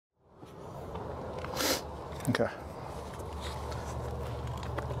Okay.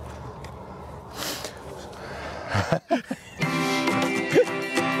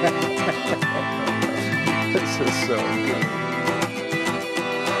 This is so good.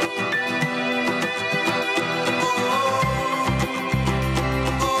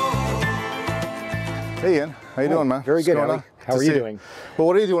 Hey Ian, how you doing, man? Very good, Ellie. How are you doing? Well,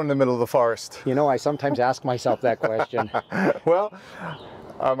 what are you doing in the middle of the forest? You know, I sometimes ask myself that question. Well,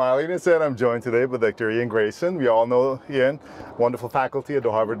 I'm Nasseh, and I'm joined today by Dr. Ian Grayson. We all know Ian, wonderful faculty at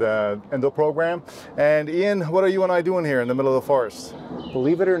the Harvard Endo program. And Ian, what are you and I doing here in the middle of the forest?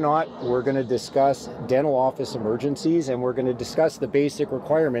 Believe it or not, we're going to discuss dental office emergencies, and we're going to discuss the basic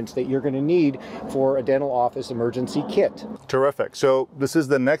requirements that you're going to need for a dental office emergency kit. Terrific. So this is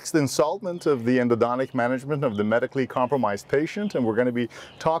the next installment of the endodontic management of the medically compromised patient, and we're going to be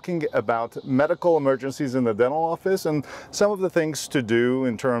talking about medical emergencies in the dental office and some of the things to do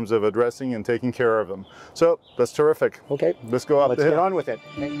in terms of addressing and taking care of them. So that's terrific. Okay. Let's go up Let's the hill. get on with it.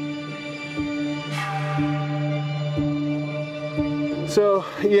 So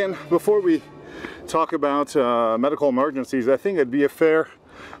Ian, before we talk about medical emergencies, I think it'd be a fair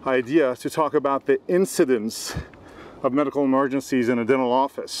idea to talk about the incidence of medical emergencies in a dental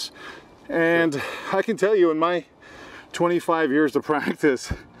office. And I can tell you, in my 25 years of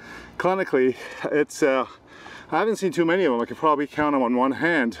practice clinically, it's I haven't seen too many of them. I could probably count them on one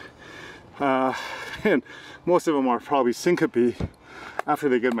hand, and most of them are probably syncope after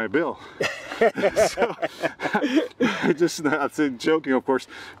they get my bill. So, that's joking, of course,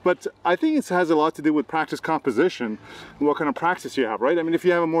 but I think it has a lot to do with practice composition and what kind of practice you have, right? I mean, if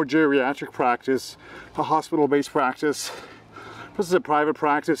you have a more geriatric practice, a hospital-based practice, versus a private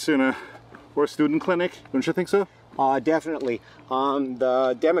practice or a student clinic, don't you think so? Definitely.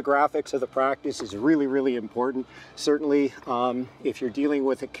 The demographics of the practice is really, really important. Certainly, if you're dealing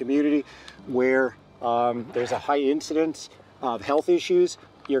with a community where there's a high incidence of health issues,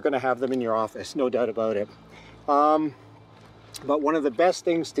 you're going to have them in your office, no doubt about it. But one of the best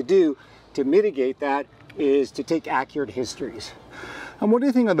things to do to mitigate that is to take accurate histories. And what do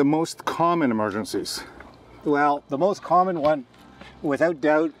you think are the most common emergencies? Well, the most common one, without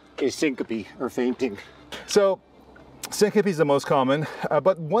doubt, is syncope or fainting. So, syncope is the most common,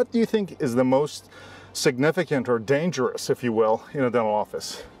 but what do you think is the most significant or dangerous, if you will, in a dental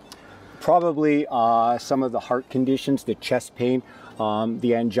office? Probably some of the heart conditions, the chest pain,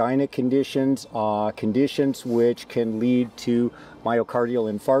 the angina conditions, conditions which can lead to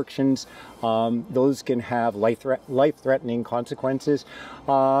myocardial infarctions. Those can have life-threatening consequences.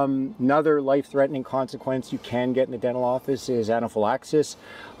 Another life-threatening consequence you can get in the dental office is anaphylaxis.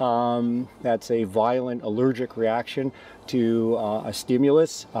 That's a violent allergic reaction to a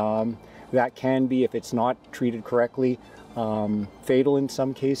stimulus. That can be, if it's not treated correctly, fatal in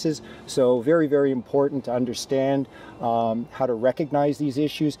some cases. So very, very important to understand how to recognize these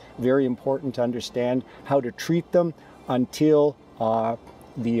issues, very important to understand how to treat them until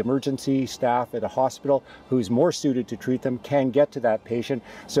the emergency staff at a hospital who's more suited to treat them can get to that patient.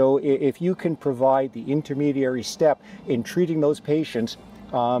 So if you can provide the intermediary step in treating those patients,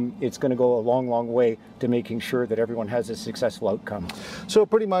 it's going to go a long, long way to making sure that everyone has a successful outcome. So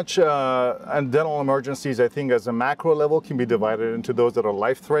pretty much, and dental emergencies, I think, as a macro level, can be divided into those that are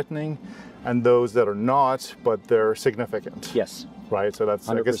life-threatening and those that are not, but they're significant. Yes. Right. So that's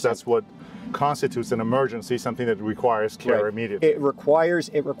 100%. I guess that's what constitutes an emergency, something that requires care immediately. It requires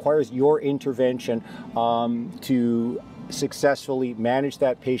your intervention to successfully manage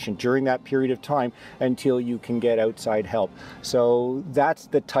that patient during that period of time until you can get outside help. So that's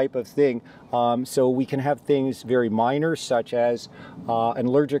the type of thing. So we can have things very minor, such as an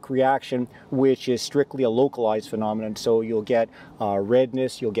allergic reaction, which is strictly a localized phenomenon. So you'll get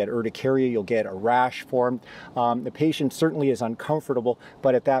redness, you'll get urticaria, you'll get a rash formed. The patient certainly is uncomfortable,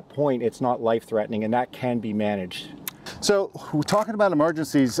 but at that point it's not life-threatening, and that can be managed. So we're talking about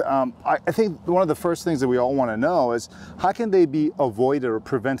emergencies. I think one of the first things that we all want to know is how can they be avoided or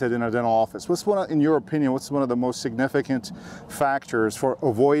prevented in a dental office? In your opinion, what's one of the most significant factors for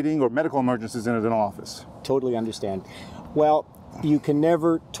avoiding or medical emergencies in a dental office? Totally understand. Well, you can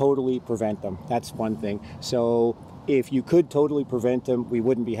never totally prevent them. That's one thing. So if you could totally prevent them, we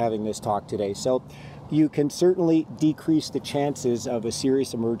wouldn't be having this talk today. So you can certainly decrease the chances of a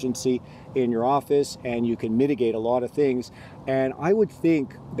serious emergency in your office, and you can mitigate a lot of things. And I would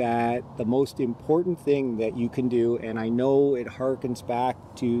think that the most important thing that you can do, and I know it harkens back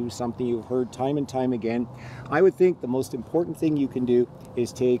to something you've heard time and time again, I would think the most important thing you can do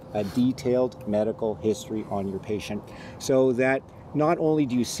is take a detailed medical history on your patient, so that not only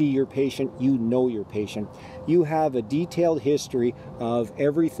do you see your patient, you know your patient. You have a detailed history of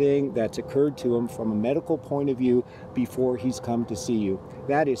everything that's occurred to him from a medical point of view before he's come to see you.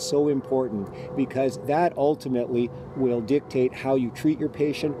 That is so important because that ultimately will dictate how you treat your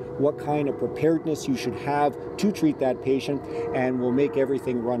patient, what kind of preparedness you should have to treat that patient, and will make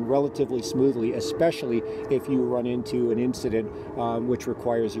everything run relatively smoothly, especially if you run into an incident which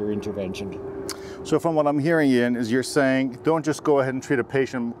requires your intervention. So from what I'm hearing, Ian, is you're saying don't just go ahead and treat a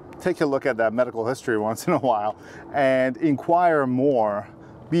patient, take a look at that medical history once in a while and inquire more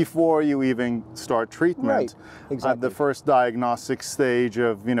before you even start treatment. Right, exactly. At the first diagnostic stage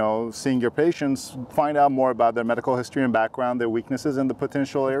of, seeing your patients, find out more about their medical history and background, their weaknesses, and the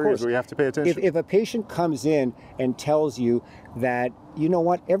potential areas where you have to pay attention. If a patient comes in and tells you that, you know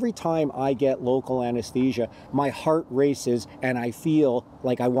what, every time I get local anesthesia, my heart races and I feel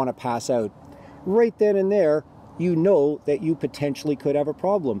like I want to pass out, right then and there, you know that you potentially could have a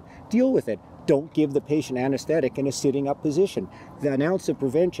problem. Deal with it. Don't give the patient anesthetic in a sitting up position. An ounce of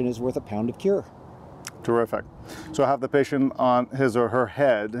prevention is worth a pound of cure. Terrific. So have the patient on his or her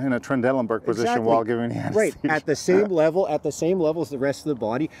head in a Trendelenburg position while giving the anesthesia. Right, at the same level as the rest of the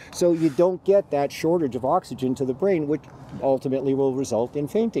body, so you don't get that shortage of oxygen to the brain, which ultimately will result in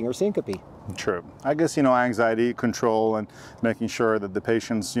fainting or syncope. True. I guess, anxiety control and making sure that the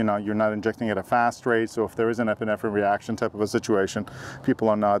patients, you're not injecting at a fast rate. So if there is an epinephrine reaction type of a situation, people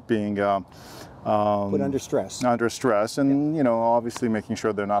are not being put under stress. And, obviously making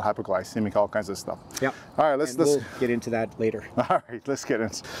sure they're not hypoglycemic, all kinds of stuff. Yep. All right, let's we'll get into that later. All right, let's get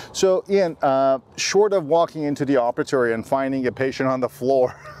into. So, Ian, short of walking into the operatory and finding a patient on the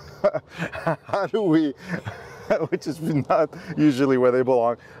floor, how do we, which is not usually where they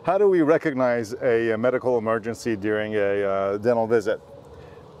belong, how do we recognize a medical emergency during a dental visit?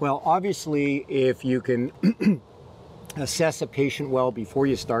 Well, obviously, if you can assess a patient well before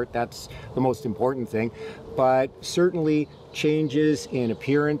you start, that's the most important thing. But certainly changes in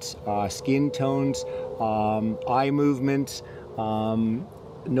appearance, skin tones, eye movements,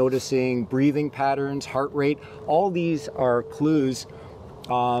 noticing breathing patterns, heart rate, all these are clues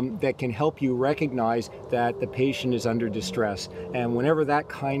that can help you recognize that the patient is under distress. And whenever that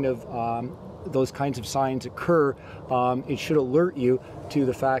kind of those kinds of signs occur, it should alert you to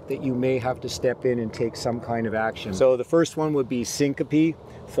the fact that you may have to step in and take some kind of action. So the first one would be syncope,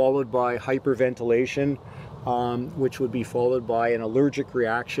 followed by hyperventilation, which would be followed by an allergic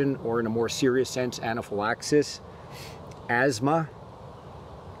reaction, or in a more serious sense, anaphylaxis, asthma,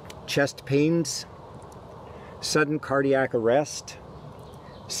 chest pains, sudden cardiac arrest,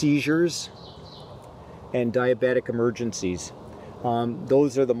 seizures, and diabetic emergencies.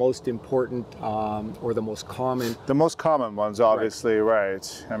 Those are the most important or the most common. The most common ones, obviously,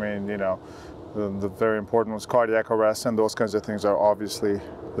 right. I mean, the very important ones, cardiac arrest and those kinds of things are obviously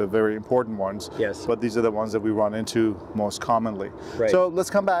the very important ones. Yes. But these are the ones that we run into most commonly. Right. So let's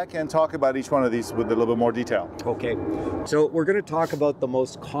come back and talk about each one of these with a little bit more detail. Okay. So we're going to talk about the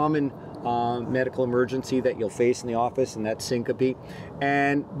most common medical emergency that you'll face in the office, and that's syncope.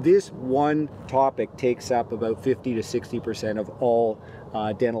 And this one topic takes up about 50 to 60% of all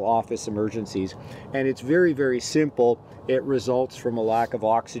dental office emergencies. And it's very, very simple. It results from a lack of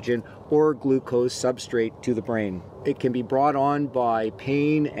oxygen or glucose substrate to the brain. It can be brought on by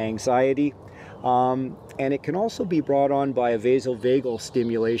pain, anxiety, and it can also be brought on by a vasovagal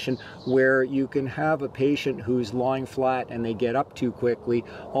stimulation, where you can have a patient who's lying flat and they get up too quickly.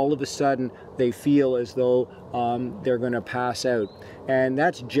 All of a sudden, they feel as though they're going to pass out. And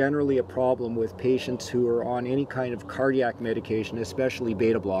that's generally a problem with patients who are on any kind of cardiac medication, especially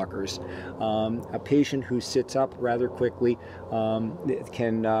beta blockers. A patient who sits up rather quickly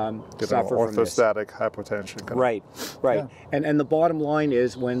can suffer from this. Orthostatic hypotension. Right. Yeah. And the bottom line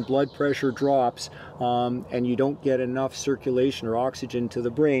is, when blood pressure drops and you don't get enough circulation or oxygen to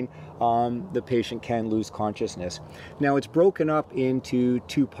the brain, the patient can lose consciousness. Now, it's broken up into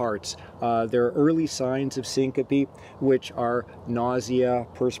two parts. There are early signs of syncope, which are nausea,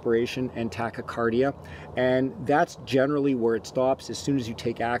 perspiration, and tachycardia. And that's generally where it stops. As soon as you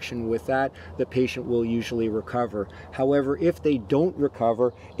take action with that, the patient will usually recover. However, if they don't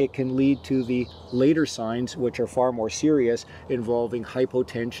recover, it can lead to the later signs, which are far more serious, involving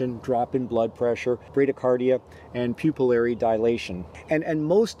hypotension, drop in blood pressure, bradycardia, and pupillary dilation. And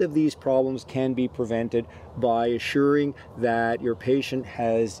most of these problems can be prevented by assuring that your patient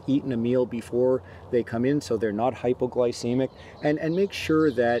has eaten a meal before they come in, so they're not hypoglycemic, and make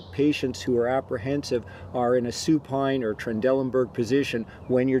sure that patients who are apprehensive are in a supine or Trendelenburg position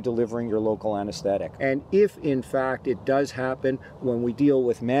when you're delivering your local anesthetic. And if in fact it does happen, when we deal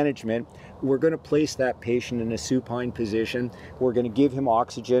with management, we're going to place that patient in a supine position. We're going to give him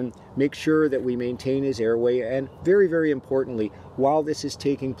oxygen, make sure that we maintain his airway, and very, very importantly, while this is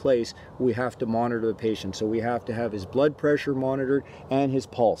taking place, we have to monitor the patient. So we have to have his blood pressure monitored and his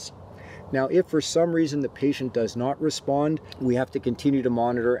pulse. Now, if for some reason the patient does not respond, we have to continue to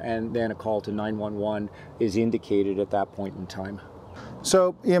monitor, and then a call to 911 is indicated at that point in time.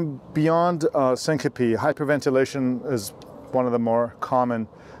 So, Ian, beyond syncope, hyperventilation is one of the more common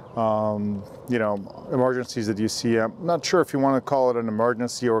emergencies that you see. I'm not sure if you want to call it an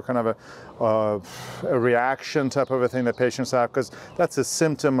emergency or kind of a reaction type of a thing that patients have, because that's a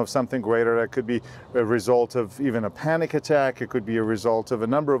symptom of something greater. That could be a result of even a panic attack. It could be a result of a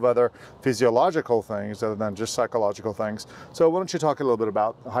number of other physiological things other than just psychological things. So why don't you talk a little bit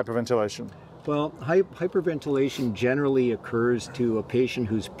about hyperventilation? Well, hyperventilation generally occurs to a patient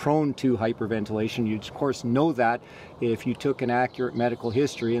who's prone to hyperventilation. You'd of course know that if you took an accurate medical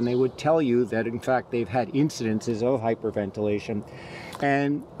history, and they would tell you that in fact they've had incidences of hyperventilation.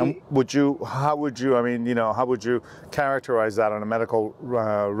 And how would you characterize that on a medical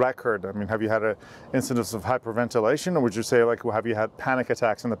record? I mean, have you had an incidence of hyperventilation, or would you say, like, have you had panic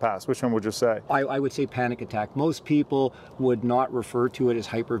attacks in the past? Which one would you say? I would say panic attack. Most people would not refer to it as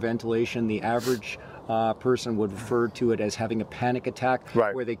hyperventilation. The average person would refer to it as having a panic attack,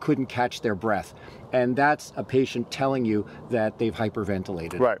 right, where they couldn't catch their breath. And that's a patient telling you that they've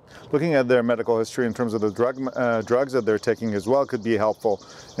hyperventilated. Right. Looking at their medical history in terms of the drugs that they're taking as well could be helpful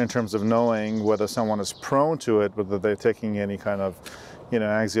in terms of knowing whether someone is prone to it, whether they're taking any kind of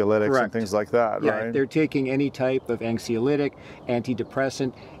anxiolytics. Correct. And things like that, yeah, right? If they're taking any type of anxiolytic,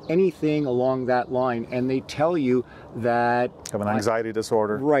 antidepressant, anything along that line, and they tell you that I have an anxiety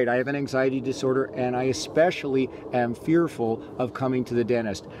disorder. Right, I have an anxiety disorder, and I especially am fearful of coming to the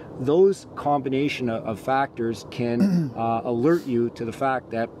dentist. Those combination of factors can alert you to the fact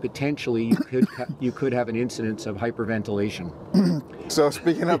that potentially you could have an incidence of hyperventilation. So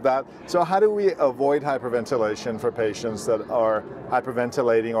speaking of that, so how do we avoid hyperventilation for patients that are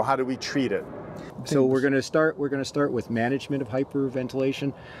hyperventilating, or how do we treat it? So we're going to start with management of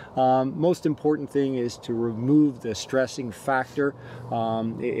hyperventilation. Most important thing is to remove the stressing factor.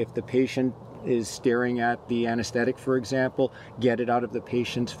 If the patient is staring at the anesthetic, for example, get it out of the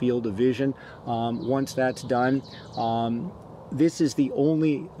patient's field of vision. Once that's done, this is the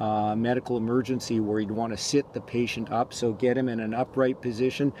only medical emergency where you'd want to sit the patient up, so get him in an upright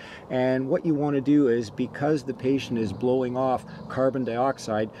position. And what you want to do is, because the patient is blowing off carbon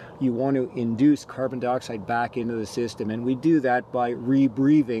dioxide, you want to induce carbon dioxide back into the system. And we do that by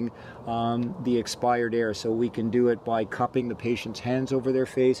rebreathing the expired air. So we can do it by cupping the patient's hands over their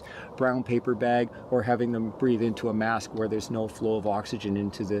face, brown paper bag, or having them breathe into a mask where there's no flow of oxygen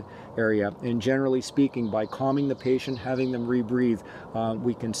into the area. And generally speaking, by calming the patient, having them rebreathe,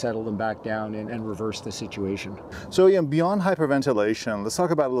 we can settle them back down and reverse the situation. So beyond hyperventilation, let's talk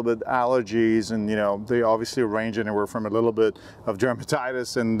about a little bit allergies, and they obviously range anywhere from a little bit of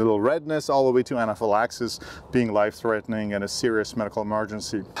dermatitis and a little redness all the way to anaphylaxis being life-threatening and a serious medical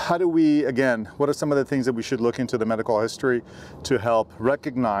emergency. How do we, again, what are some of the things that we should look into the medical history to help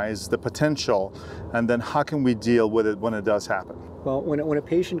recognize the potential, and then how can we deal with it when it does happen? Well, when a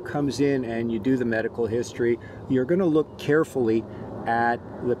patient comes in and you do the medical history, you're going to look carefully at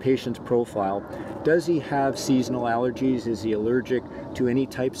the patient's profile. Does he have seasonal allergies? Is he allergic to any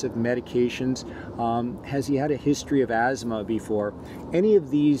types of medications? Has he had a history of asthma before? Any of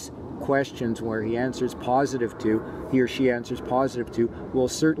these questions where he answers positive to, he or she answers positive to, will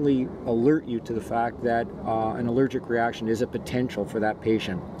certainly alert you to the fact that an allergic reaction is a potential for that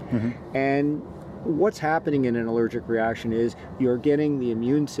patient. Mm-hmm. And what's happening in an allergic reaction is you're getting the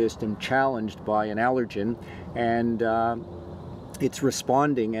immune system challenged by an allergen, and it's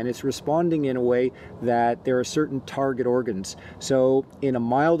responding, and it's responding in a way that there are certain target organs. So in a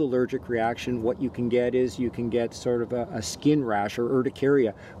mild allergic reaction, what you can get is you can get sort of a skin rash or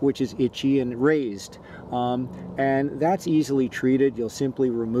urticaria, which is itchy and raised. And that's easily treated. You'll simply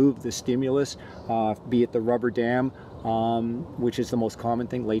remove the stimulus, be it the rubber dam, which is the most common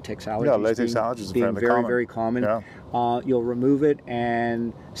thing, latex allergies. Yeah, latex allergies being very common. Yeah. You'll remove it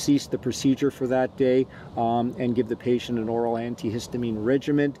and cease the procedure for that day, and give the patient an oral antihistamine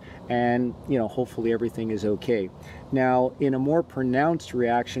regimen, and hopefully everything is okay. Now, in a more pronounced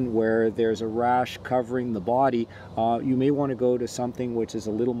reaction where there's a rash covering the body, you may want to go to something which is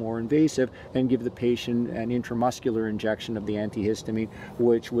a little more invasive and give the patient an intramuscular injection of the antihistamine,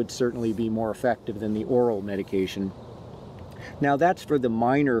 which would certainly be more effective than the oral medication. Now, that's for the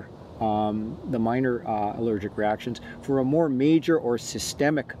minor the minor allergic reactions. For a more major or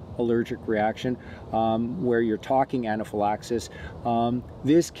systemic allergic reaction, where you're talking anaphylaxis,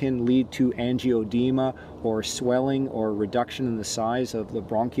 this can lead to angioedema or swelling or reduction in the size of the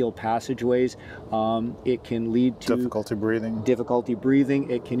bronchial passageways. It can lead to difficulty breathing.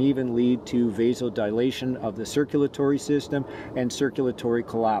 It can even lead to vasodilation of the circulatory system and circulatory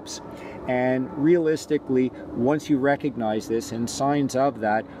collapse. And realistically, once you recognize this, and signs of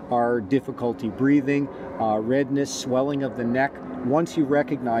that are difficulty breathing, redness, swelling of the neck, once you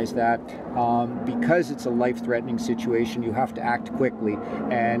recognize that, because it's a life-threatening situation, you have to act quickly.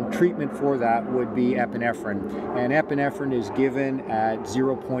 And treatment for that would be epinephrine. And epinephrine is given at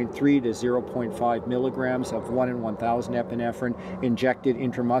 0.3 to 0.5 milligrams of 1 in 1,000 epinephrine injected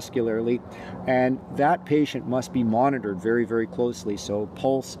intramuscularly. And that patient must be monitored very, very closely. So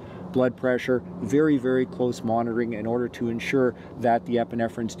pulse, blood pressure, very, very close monitoring in order to ensure that the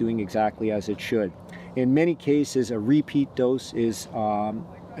epinephrine is doing exactly as it should. In many cases, a repeat dose is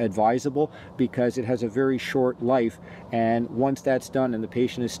advisable because it has a very short life, and once that's done and the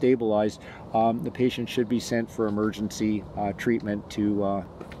patient is stabilized, the patient should be sent for emergency treatment to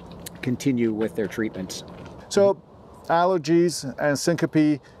continue with their treatments. So allergies and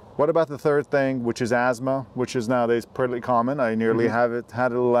syncope. What about the third thing, which is asthma, which is nowadays pretty common? I nearly had a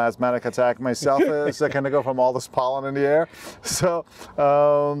little asthmatic attack myself a second ago from all this pollen in the air. So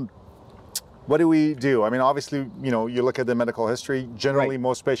what do we do? I mean, obviously, you know, you look at the medical history. Generally,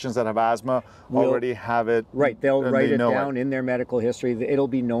 most patients that have asthma already have it. Right, they'll write it down in their medical history. It'll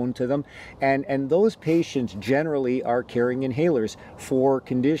be known to them. And those patients generally are carrying inhalers for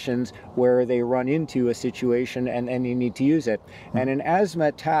conditions where they run into a situation and they need to use it. And an asthma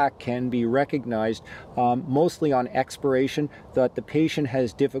attack can be recognized mostly on expiration, that the patient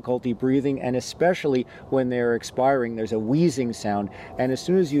has difficulty breathing, and especially when they're expiring, there's a wheezing sound. And as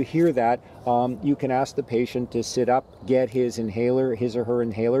soon as you hear that, you can ask the patient to sit up, get his inhaler, his or her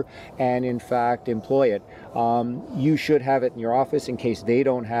inhaler, and in fact employ it. You should have it in your office in case they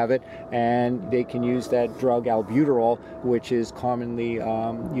don't have it, and they can use that drug albuterol, which is commonly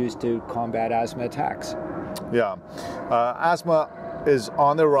used to combat asthma attacks. Yeah, asthma is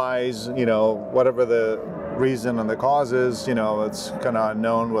on the rise, you know, whatever the reason and the causes, you know, it's kind of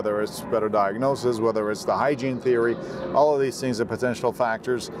unknown, whether it's better diagnosis, whether it's the hygiene theory, all of these things are potential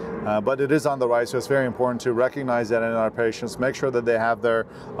factors, but it is on the rise, so it's very important to recognize that in our patients, make sure that they have their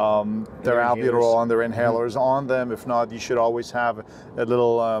albuterol and their inhalers on them. If not, you should always have a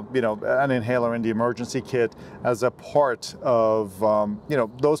little, you know, an inhaler in the emergency kit as a part of, you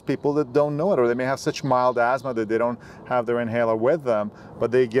know, those people that don't know it, or they may have such mild asthma that they don't have their inhaler with them,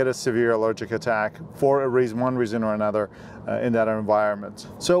 but they get a severe allergic attack for a reason, one reason or another, in that environment.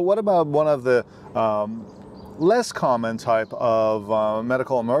 So what about one of the less common type of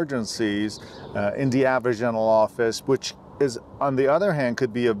medical emergencies in the average dental office, which is, on the other hand,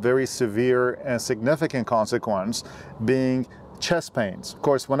 could be a very severe and significant consequence, being chest pains. Of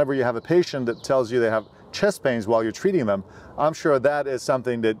course, whenever you have a patient that tells you they have chest pains while you're treating them, I'm sure that is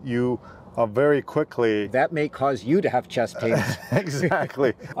something that you very quickly... That may cause you to have chest pains.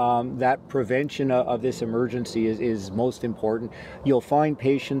 Exactly. That prevention of this emergency is most important. You'll find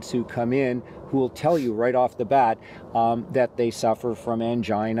patients who come in who will tell you right off the bat that they suffer from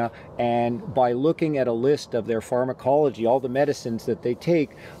angina, and by looking at a list of their pharmacology, all the medicines that they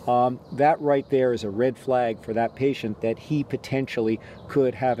take, that right there is a red flag for that patient that he potentially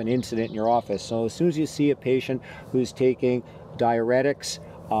could have an incident in your office. So as soon as you see a patient who's taking diuretics,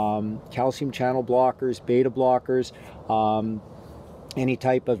 calcium channel blockers, beta blockers, any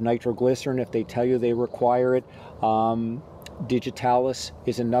type of nitroglycerin if they tell you they require it. Digitalis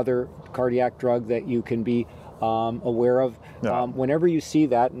is another cardiac drug that you can be aware of. Yeah. Whenever you see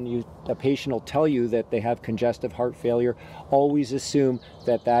that and a patient will tell you that they have congestive heart failure, always assume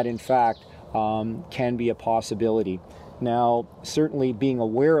that that in fact can be a possibility. Now, certainly being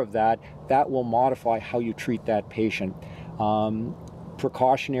aware of that, that will modify how you treat that patient.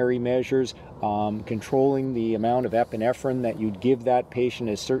 Precautionary measures, controlling the amount of epinephrine that you'd give that patient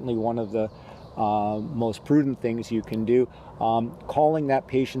is certainly one of the most prudent things you can do. Calling that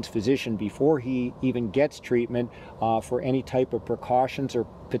patient's physician before he even gets treatment for any type of precautions or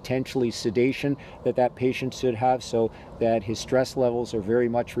potentially sedation that patient should have, so that his stress levels are very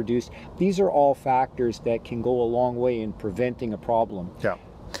much reduced. These are all factors that can go a long way in preventing a problem. Yeah.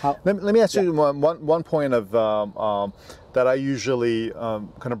 Let me ask you one point of that I usually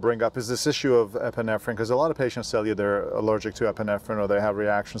kind of bring up is this issue of epinephrine, because a lot of patients tell you they're allergic to epinephrine or they have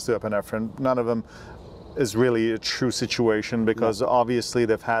reactions to epinephrine. None of them is really a true situation, because obviously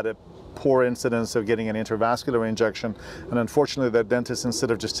they've had a poor incidence of getting an intravascular injection. And unfortunately, the dentist, instead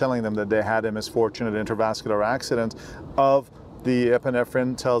of just telling them that they had a misfortunate intravascular accident of the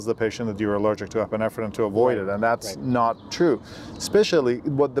epinephrine, tells the patient that you're allergic to epinephrine to avoid it, and that's not true. Especially,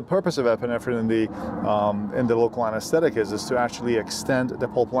 what the purpose of epinephrine in the local anesthetic is to actually extend the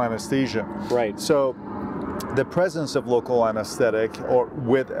pulpal anesthesia. Right. So the presence of local anesthetic, or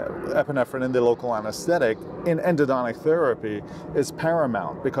with epinephrine in the local anesthetic in endodontic therapy, is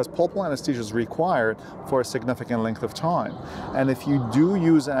paramount, because pulpal anesthesia is required for a significant length of time. And if you do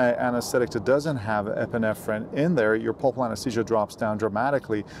use an anesthetic that doesn't have epinephrine in there, your pulpal anesthesia drops down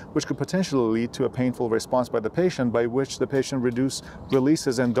dramatically, which could potentially lead to a painful response by the patient, by which the patient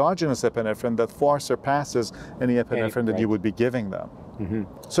releases endogenous epinephrine that far surpasses any epinephrine that you would be giving them. Mm-hmm.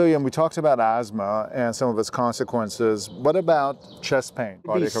 So Ian, we talked about asthma and some of its consequences. What about chest pain?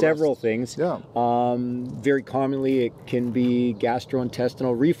 Be several things. Yeah. Very commonly it can be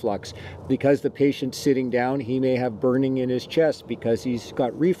gastrointestinal reflux. Because the patient's sitting down, he may have burning in his chest because he's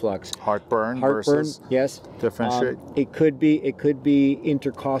got reflux. Heartburn versus, yes. Differentiate. It could be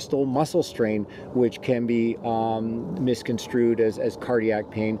intercostal muscle strain, which can be misconstrued as cardiac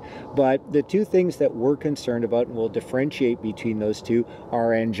pain. But the two things that we're concerned about, and we'll differentiate between those two,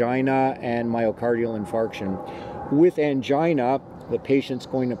 are angina and myocardial infarction. With angina, the patient's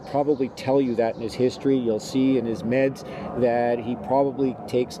going to probably tell you that in his history. You'll see in his meds that he probably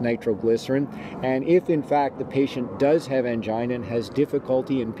takes nitroglycerin. And if in fact the patient does have angina and has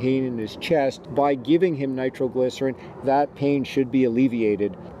difficulty and pain in his chest, by giving him nitroglycerin, that pain should be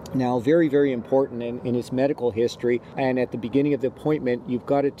alleviated. Now, very, very important in his medical history, and at the beginning of the appointment, you've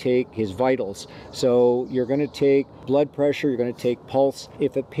got to take his vitals. So you're going to take blood pressure, you're going to take pulse.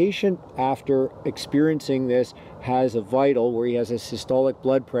 If a patient, after experiencing this, has a vital where he has a systolic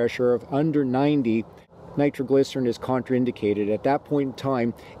blood pressure of under 90, nitroglycerin is contraindicated. At that point in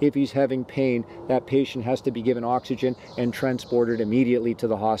time, if he's having pain, that patient has to be given oxygen and transported immediately to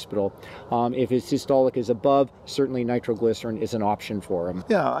the hospital. If his systolic is above, certainly nitroglycerin is an option for him.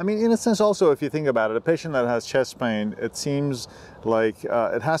 Yeah, I mean, in a sense also, if you think about it, a patient that has chest pain, it seems like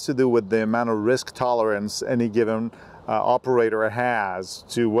it has to do with the amount of risk tolerance any given operator has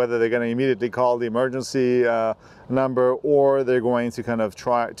to whether they're going to immediately call the emergency number, or they're going to kind of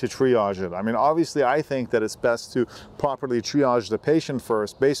try to triage it. I mean, obviously, I think that it's best to properly triage the patient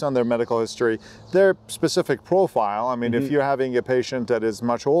first based on their medical history, their specific profile. I mean, if you're having a patient that is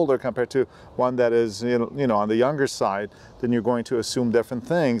much older compared to one that is, you know, on the younger side, then you're going to assume different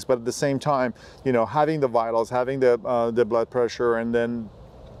things. But at the same time, you know, having the vitals, having the blood pressure, and then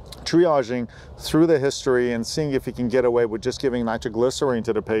triaging through the history and seeing if you can get away with just giving nitroglycerin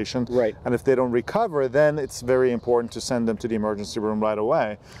to the patient. Right. And if they don't recover, then it's very important to send them to the emergency room right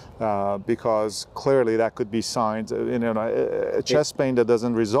away, because clearly that could be signs. You know, a chest pain that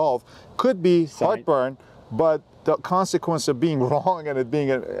doesn't resolve could be heartburn, but the consequence of being wrong and it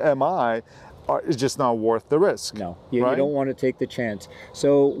being an MI is just not worth the risk. No, you don't want to take the chance.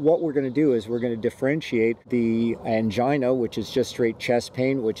 So what we're going to do is we're going to differentiate the angina, which is just straight chest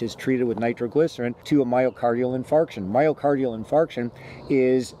pain, which is treated with nitroglycerin, to a myocardial infarction. Myocardial infarction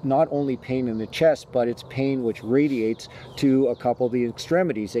is not only pain in the chest, but it's pain which radiates to a couple of the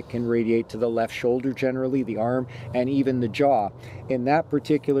extremities. It can radiate to the left shoulder generally, the arm, and even the jaw. In that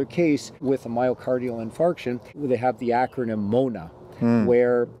particular case, with a myocardial infarction, they have the acronym MONA.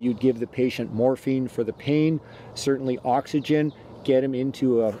 Where you'd give the patient morphine for the pain, certainly oxygen, get him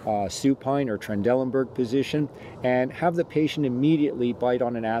into a supine or Trendelenburg position, and have the patient immediately bite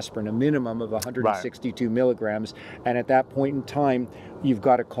on an aspirin, a minimum of 162 milligrams. And at that point in time, you've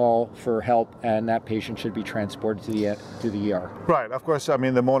got to call for help, and that patient should be transported to the ER. Right. Of course, I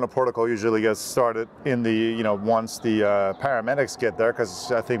mean, the MONA protocol usually gets started in the, you know, once the paramedics get there,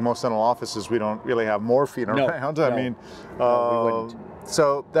 because I think most dental offices, we don't really have morphine around. I mean, we wouldn't.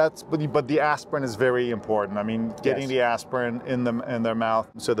 So that's, but the aspirin is very important. I mean, getting the aspirin in their mouth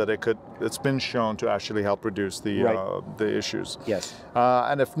so that it's been shown to actually help reduce the issues. Yes.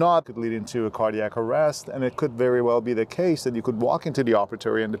 And if not, it could lead into a cardiac arrest, and it could very well be the case that you could walk into the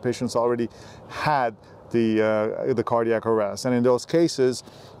operatory and the patient's already had the cardiac arrest. And in those cases,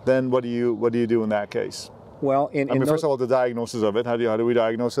 then what do you do in that case? Well, first of all, the diagnosis of it. How do we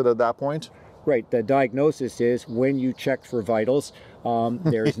diagnose it at that point? Right. The diagnosis is when you check for vitals,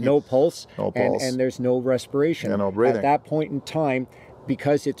 there's no pulse, and there's no respiration. Yeah, no breathing. At that point in time,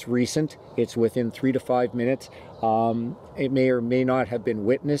 because it's recent, it's within 3 to 5 minutes, it may or may not have been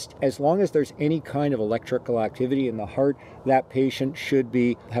witnessed. As long as there's any kind of electrical activity in the heart, that patient should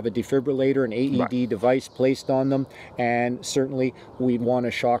have a defibrillator, an AED device placed on them, and certainly we'd want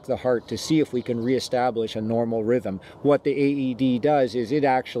to shock the heart to see if we can reestablish a normal rhythm. What the AED does is it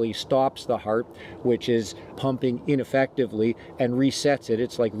actually stops the heart, which is pumping ineffectively, and resets it.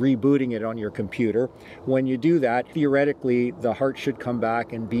 It's like rebooting it on your computer. When you do that, theoretically, the heart should come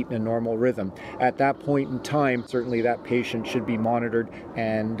back and beat in a normal rhythm. At that point in time, certainly that patient should be monitored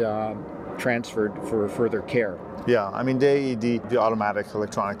and transferred for further care. Yeah, I mean, the AED, the automatic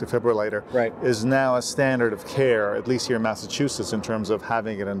electronic defibrillator, right, is now a standard of care, at least here in Massachusetts, in terms of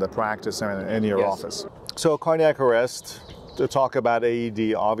having it in the practice and in your office. So cardiac arrest, to talk about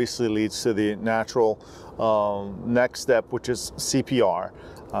AED, obviously leads to the natural next step, which is CPR.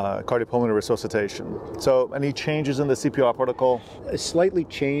 Cardiopulmonary resuscitation. So any changes in the CPR protocol? Slightly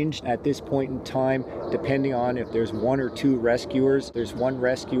changed at this point in time, depending on if there's 1 or 2 rescuers. There's 1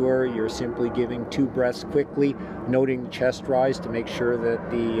 rescuer, you're simply giving 2 breaths quickly, noting chest rise to make sure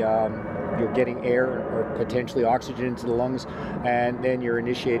that you're getting air or potentially oxygen into the lungs, and then you're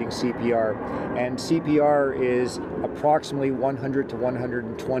initiating CPR. And CPR is approximately 100 to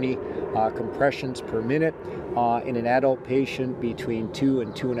 120 compressions per minute. In an adult patient, between 2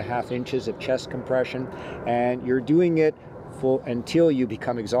 and 2.5 inches of chest compression, and you're doing it until you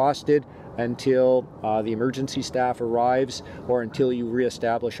become exhausted, until the emergency staff arrives, or until you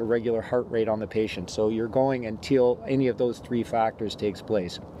reestablish a regular heart rate on the patient. So you're going until any of those 3 factors takes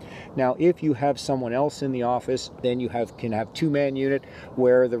place. Now, if you have someone else in the office, then you can have 2-man unit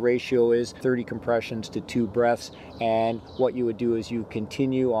where the ratio is 30 compressions to 2 breaths. And what you would do is you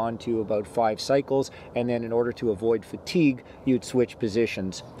continue on to about 5 cycles, and then in order to avoid fatigue, you'd switch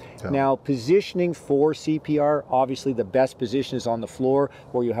positions. Yeah. Now, positioning for CPR, obviously the best position is on the floor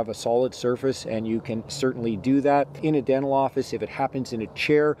where you have a solid surface, and you can certainly do that. In a dental office, if it happens in a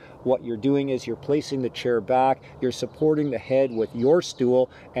chair, what you're doing is you're placing the chair back, you're supporting the head with your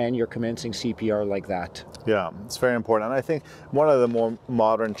stool, and you're commencing CPR like that. Yeah, it's very important. And I think one of the more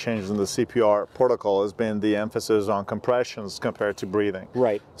modern changes in the CPR protocol has been the emphasis on compressions compared to breathing.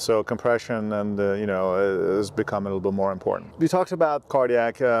 Right. So compression and has become a little bit more important. We talked about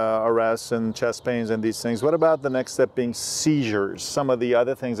cardiac arrests and chest pains and these things. What about the next step being seizures? Some of the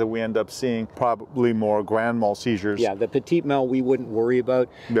other things that we end up seeing, probably more grand mal seizures. Yeah, the petit mal we wouldn't worry about.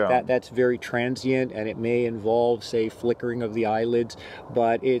 Yeah. That's very transient, and it may involve, say, flickering of the eyelids,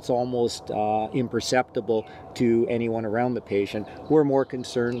 but it's almost imperceptible to anyone around the patient. We're more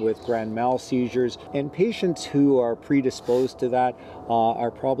concerned with grand mal seizures, and patients who are predisposed to that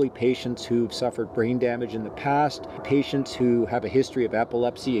are probably patients who've suffered brain damage in the past, patients who have a history of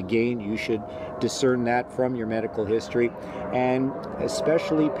epilepsy. Again, you should discern that from your medical history, and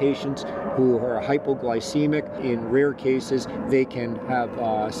especially patients who are hypoglycemic. In rare cases, they can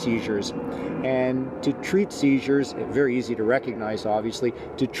have seizures. And to treat seizures, very easy to recognize, obviously.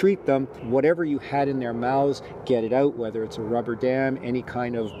 To treat them, whatever you had in their mouths, get it out, whether it's a rubber dam, any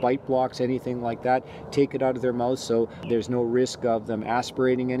kind of bite blocks, anything like that, take it out of their mouths so there's no risk of them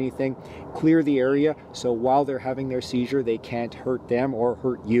aspirating anything. Clear the area so while they're having their seizure, they can't hurt them or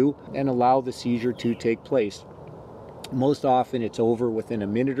hurt you, and allow the seizure to take place. Most often it's over within a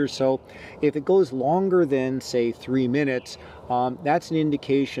minute or so. If it goes longer than, say, 3 minutes, that's an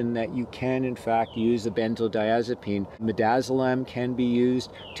indication that you can in fact use the benzodiazepine. Midazolam can be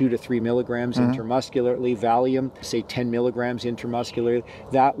used 2 to 3 milligrams intramuscularly. Valium, say 10 milligrams intramuscularly.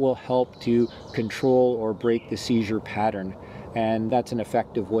 That will help to control or break the seizure pattern. And that's an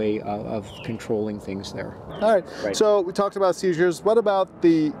effective way of controlling things there. All right. So we talked about seizures. What about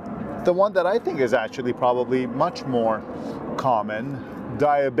the one that I think is actually probably much more common,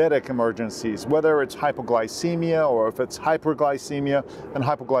 diabetic emergencies, whether it's hypoglycemia or if it's hyperglycemia, and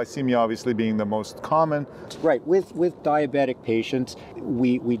hypoglycemia obviously being the most common. Right. With diabetic patients,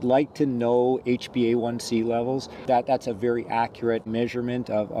 we'd like to know HbA1c levels. That's a very accurate measurement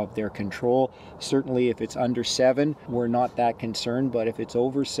of their control. Certainly if it's under 7, we're not that concerned, but if it's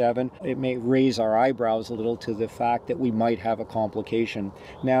over 7, it may raise our eyebrows a little to the fact that we might have a complication.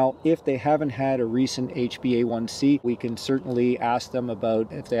 Now, if they haven't had a recent HbA1c, we can certainly ask them about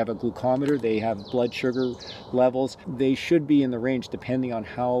if they have a glucometer, they have blood sugar levels. They should be in the range, depending on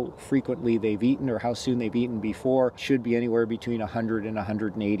how frequently they've eaten or how soon they've eaten before, should be anywhere between 100 and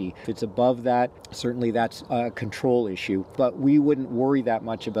 180. If it's above that, certainly that's a control issue. But we wouldn't worry that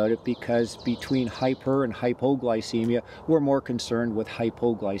much about it, because between hyper and hypoglycemia, we're more concerned with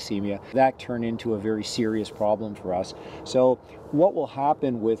hypoglycemia. That turned into a very serious problem for us. So what will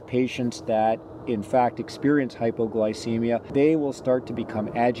happen with patients that in fact experience hypoglycemia, they will start to become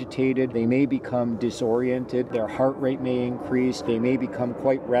agitated, they may become disoriented, their heart rate may increase, they may become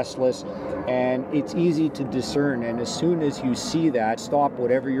quite restless, and it's easy to discern. And as soon as you see that, stop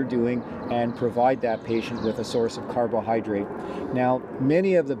whatever you're doing and provide that patient with a source of carbohydrate. Now,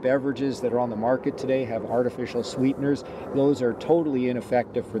 many of the beverages that are on the market today have artificial sweeteners. Those are totally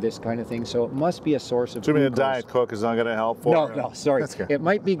ineffective for this kind of thing, so it must be a source of So you mean a glucose. Diet Coke is not going to help for No, sorry. It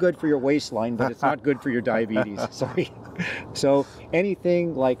might be good for your waistline, but it's not good for your diabetes. Sorry. So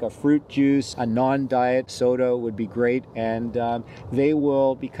anything like a fruit juice, a non-diet soda would be great, and they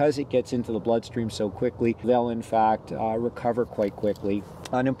will, because it gets into the bloodstream so quickly, they'll in fact recover quite quickly.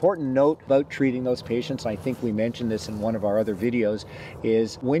 An important note about treating those patients, I think we mentioned this in one of our other videos,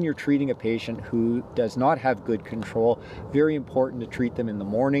 is when you're treating a patient who does not have good control, very important to treat them in the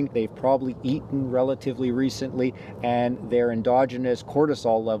morning. They've probably eaten relatively recently, and their endogenous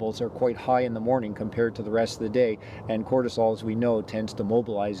cortisol levels are quite high in the morning compared to the rest of the day. And cortisol, as we know, tends to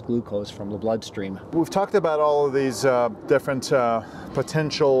mobilize glucose from the bloodstream. We've talked about all of these different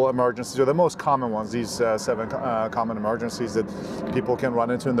potential emergencies, or the most common ones, these 7 common emergencies that people can run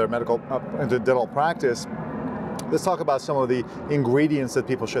into in their medical, into dental practice. Let's talk about some of the ingredients that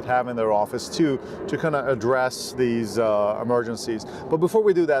people should have in their office too, to kind of address these emergencies. But before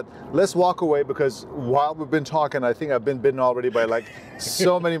we do that, let's walk away, because while we've been talking, I think I've been bitten already by like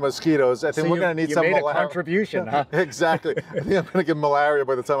so many mosquitoes. I think we're going to need some malaria. You made malaria. a contribution, huh? Exactly. I think I'm going to get malaria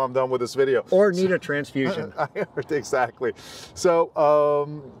by the time I'm done with this video. Or need a transfusion. Exactly. So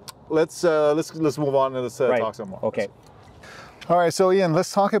let's move on and let's talk some more. Okay. All right, so Ian,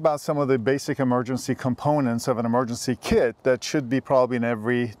 let's talk about some of the basic emergency components of an emergency kit that should be probably in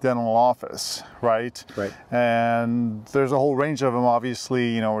every dental office, right? Right. And there's a whole range of them. Obviously,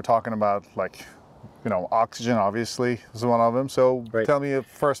 you know, we're talking about like, you know, oxygen obviously is one of them. So tell me the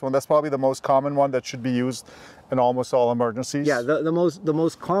first one. That's probably the most common one that should be used in almost all emergencies. Yeah, the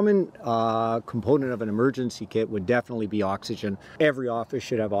most common component of an emergency kit would definitely be oxygen. Every office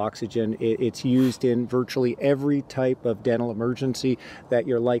should have oxygen. It's used in virtually every type of dental emergency that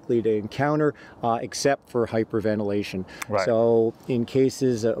you're likely to encounter, except for hyperventilation. Right. So in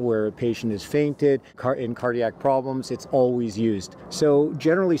cases where a patient is fainted, in cardiac problems, it's always used. So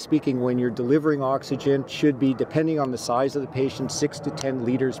generally speaking, when you're delivering oxygen, it should be, depending on the size of the patient, 6 to 10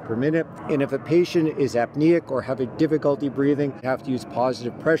 liters per minute. And if a patient is apneic or having difficulty breathing, you have to use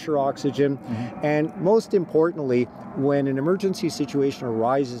positive pressure oxygen. And most importantly, when an emergency situation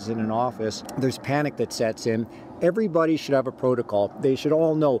arises in an office, there's panic that sets in. Everybody should have a protocol. They should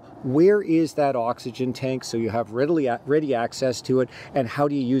all know where is that oxygen tank, so you have ready access to it, and how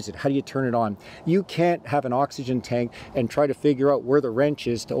do you use it? How do you turn it on? You can't have an oxygen tank and try to figure out where the wrench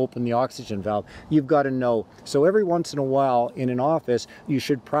is to open the oxygen valve. You've got to know. So every once in a while in an office, you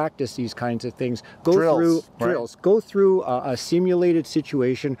should practice these kinds of things. Go through drills. Go through a simulated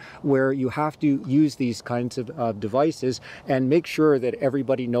situation where you have to use these kinds of devices, and make sure that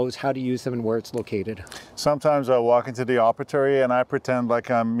everybody knows how to use them and where it's located. Sometimes I walk into the operatory and I pretend like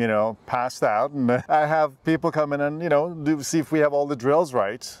I'm, you know, passed out, and I have people come in and, you know, see if we have all the drills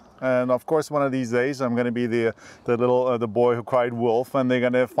right. And of course, one of these days, I'm going to be the boy who cried wolf, and they're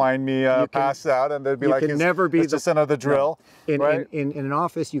going to find me passed out, and they'll be like, it's just another drill. No. In an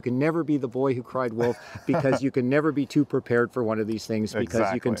office, you can never be the boy who cried wolf, because you can never be too prepared for one of these things,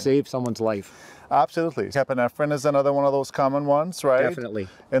 because you can save someone's life. Absolutely. Epinephrine is another one of those common ones, right? Definitely.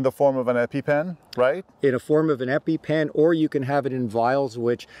 In the form of an EpiPen, right? In a form of an EpiPen, or you can have it in vials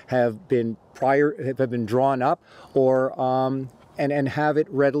which have been drawn up, or and have it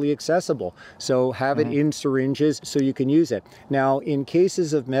readily accessible. So have it in syringes so you can use it. Now, in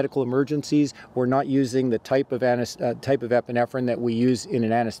cases of medical emergencies, we're not using the type of epinephrine that we use in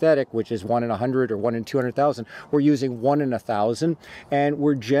an anesthetic, which is 1 in 100 or 1 in 200,000. We're using 1 in 1,000, and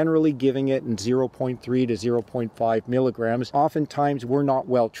we're generally giving it in 0.3 to 0.5 milligrams. Oftentimes, we're not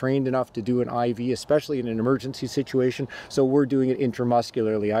well trained enough to do an IV, especially in an emergency situation, so we're doing it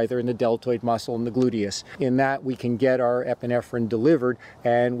intramuscularly, either in the deltoid muscle and the gluteus. In that, we can get our epinephrine delivered,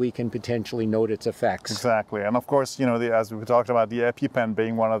 and we can potentially note its effects. Exactly. And of course, you know, as we talked about, the EpiPen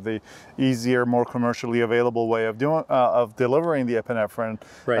being one of the easier, more commercially available way of delivering the epinephrine.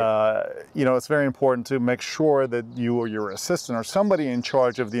 Right. You know, it's very important to make sure that you or your assistant or somebody in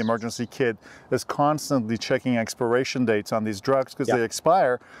charge of the emergency kit is constantly checking expiration dates on these drugs, because they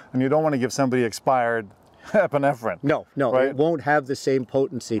expire, and you don't want to give somebody expired epinephrine. No, right? It won't have the same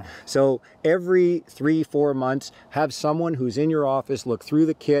potency. So every 3-4 months, have someone who's in your office look through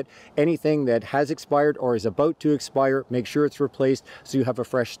the kit. Anything that has expired or is about to expire, make sure it's replaced so you have a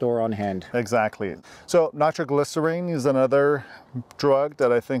fresh store on hand. Exactly. So nitroglycerine is another drug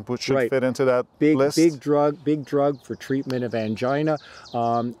that I think should fit into that list. Big drug for treatment of angina.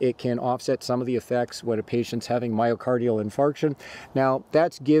 It can offset some of the effects when a patient's having myocardial infarction. Now,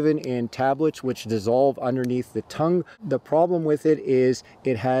 that's given in tablets which dissolve underneath the tongue. The problem with it is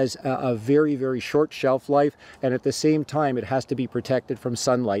it has a very, very short shelf life, and at the same time, it has to be protected from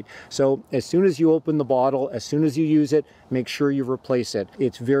sunlight. So as soon as you open the bottle, as soon as you use it, make sure you replace it.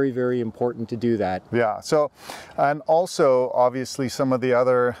 It's very, very important to do that. Yeah, so, and also, obviously, some of the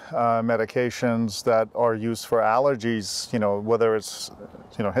other medications that are used for allergies, you know, whether it's,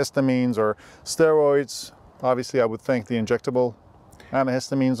 you know, histamines or steroids, obviously I would think the injectable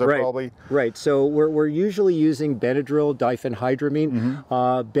antihistamines are probably... Right, so we're usually using Benadryl, diphenhydramine.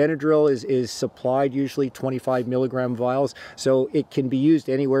 Benadryl is supplied usually 25 milligram vials, so it can be used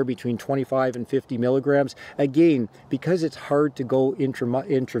anywhere between 25 and 50 milligrams. Again, because it's hard to go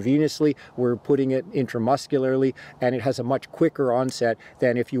intravenously, we're putting it intramuscularly, and it has a much quicker onset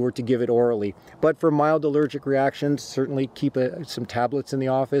than if you were to give it orally. But for mild allergic reactions, certainly keep some tablets in the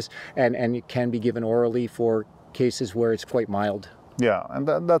office, and it can be given orally for cases where it's quite mild. Yeah, and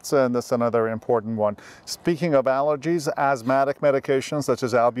that's another important one. Speaking of allergies, asthmatic medications such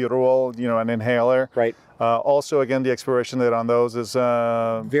as albuterol, you know, an inhaler. Right. Also, again, the expiration date on those is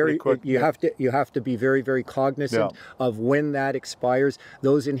very quick. You have to be very, very cognizant of when that expires.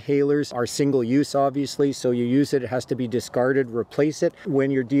 Those inhalers are single use, obviously, so you use it, it has to be discarded, replace it.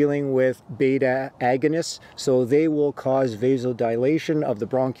 When you're dealing with beta agonists, so they will cause vasodilation of the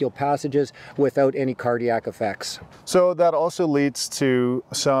bronchial passages without any cardiac effects. So that also leads to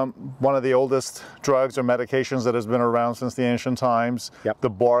one of the oldest drugs or medications that has been around since the ancient times, the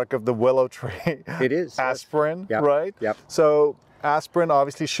bark of the willow tree. It is. Aspirin, Yep. right? Yep. So aspirin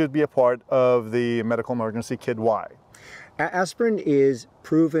obviously should be a part of the medical emergency kit. Why? Aspirin is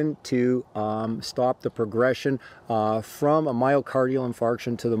proven to stop the progression from a myocardial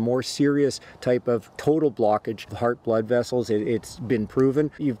infarction to the more serious type of total blockage of heart blood vessels. It's been proven.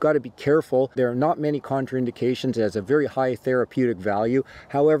 You've got to be careful. There are not many contraindications. It has a very high therapeutic value.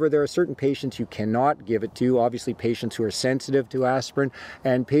 However, there are certain patients you cannot give it to, obviously patients who are sensitive to aspirin,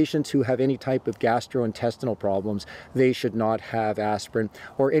 and patients who have any type of gastrointestinal problems, they should not have aspirin.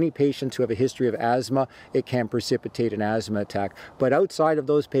 Or any patients who have a history of asthma, it can precipitate an asthma attack. But outside of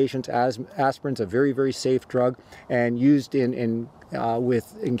those patients, aspirin's a very, very safe drug, and used in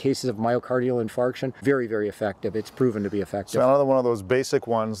cases of myocardial infarction, very, very effective. It's proven to be effective. So another one of those basic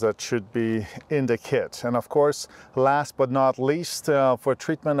ones that should be in the kit. And of course, last but not least, for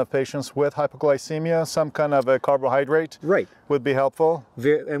treatment of patients with hypoglycemia, some kind of a carbohydrate would be helpful.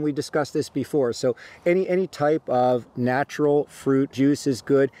 And we discussed this before. So any type of natural fruit juice is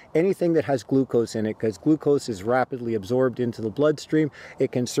good. Anything that has glucose in it, because glucose is rapidly absorbed into the bloodstream,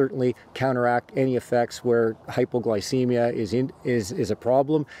 it can certainly counteract any effects where hypoglycemia is a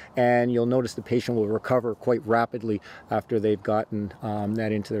problem, and you'll notice the patient will recover quite rapidly after they've gotten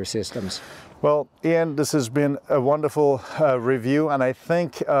that into their systems. Well, Ian, this has been a wonderful review, and I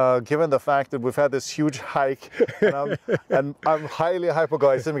think given the fact that we've had this huge hike, and I'm highly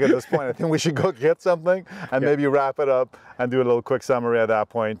hypoglycemic at this point, I think we should go get something and maybe wrap it up and do a little quick summary at that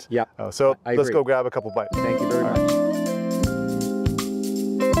point. Yeah. So let's go grab a couple bites. Thank you very much.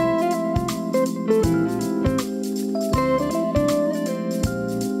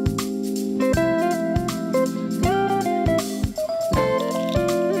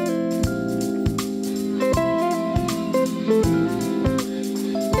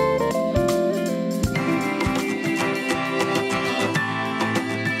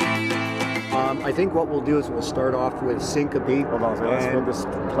 I think what we'll do is we'll start off with syncope. Hold on, so let's put this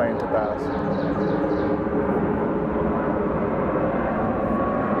plane to pass.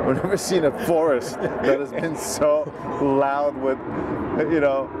 We've never seen a forest that has been so loud with, you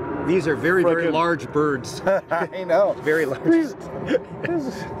know. These are very, very large birds. I know. Very large.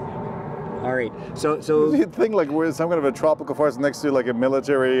 All right, so you'd think like we're some kind of a tropical forest next to like a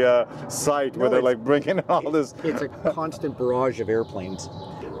military site where they're like bringing in all this. It's a constant barrage of airplanes.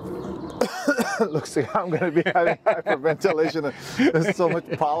 Looks like I'm going to be having hyperventilation. There's so much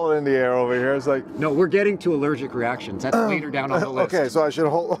pollen in the air over here. It's like... No, we're getting to allergic reactions. That's later down on the list. Okay, so I should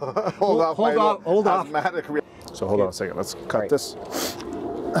hold off. So hold on a second. Let's cut this.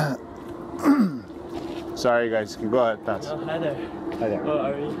 Sorry, guys. Go ahead, pass. Oh, hi there. Hi there. Oh,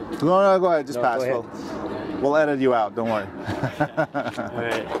 are you? No, go ahead. Just pass. Go ahead. We'll edit you out. Don't worry. All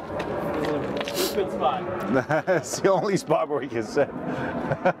right. a good spot. That's the only spot where we can sit.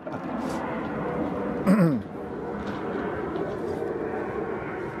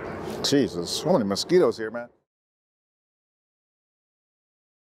 Jesus, so many mosquitoes here, man.